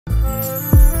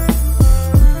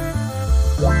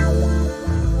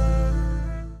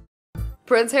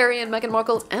Prince Harry and Meghan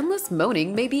Markle's endless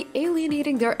moaning may be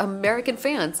alienating their American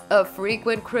fans, a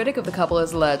frequent critic of the couple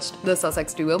has alleged. The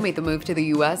Sussex duo made the move to the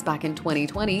US back in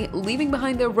 2020, leaving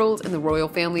behind their roles in the royal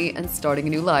family and starting a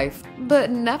new life. But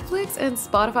Netflix and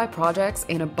Spotify projects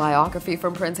and a biography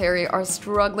from Prince Harry are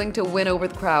struggling to win over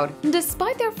the crowd.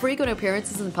 Despite their frequent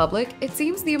appearances in public, it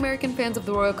seems the American fans of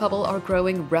the royal couple are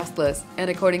growing restless, and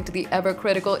according to the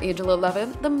ever-critical Angela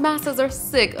Levin, the masses are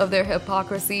sick of their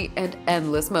hypocrisy and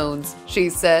endless moans. She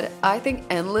said, "I think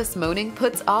endless moaning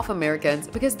puts off Americans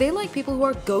because they like people who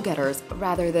are go-getters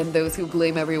rather than those who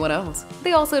blame everyone else.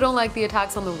 They also don't like the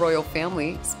attacks on the royal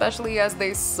family, especially as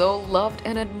they so loved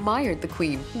and admired the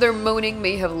Queen. Their moaning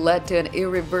may have led to an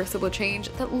irreversible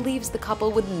change that leaves the couple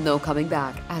with no coming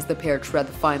back, as the pair tread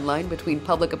the fine line between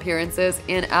public appearances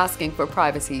and asking for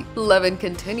privacy." Levin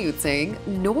continued saying,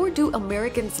 "Nor do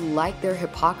Americans like their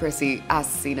hypocrisy, as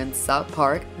seen in South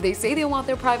Park. They say they want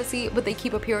their privacy, but they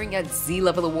keep appearing at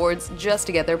Z-level awards just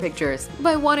to get their pictures.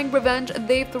 By wanting revenge,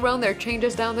 they've thrown their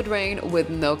changes down the drain with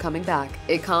no coming back."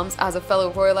 It comes as a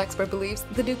fellow royal expert believes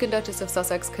the Duke and Duchess of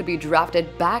Sussex could be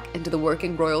drafted back into the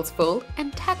working royals fold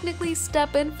and technically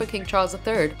step in for King Charles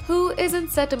III, who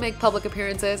isn't set to make public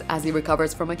appearances as he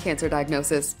recovers from a cancer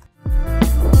diagnosis.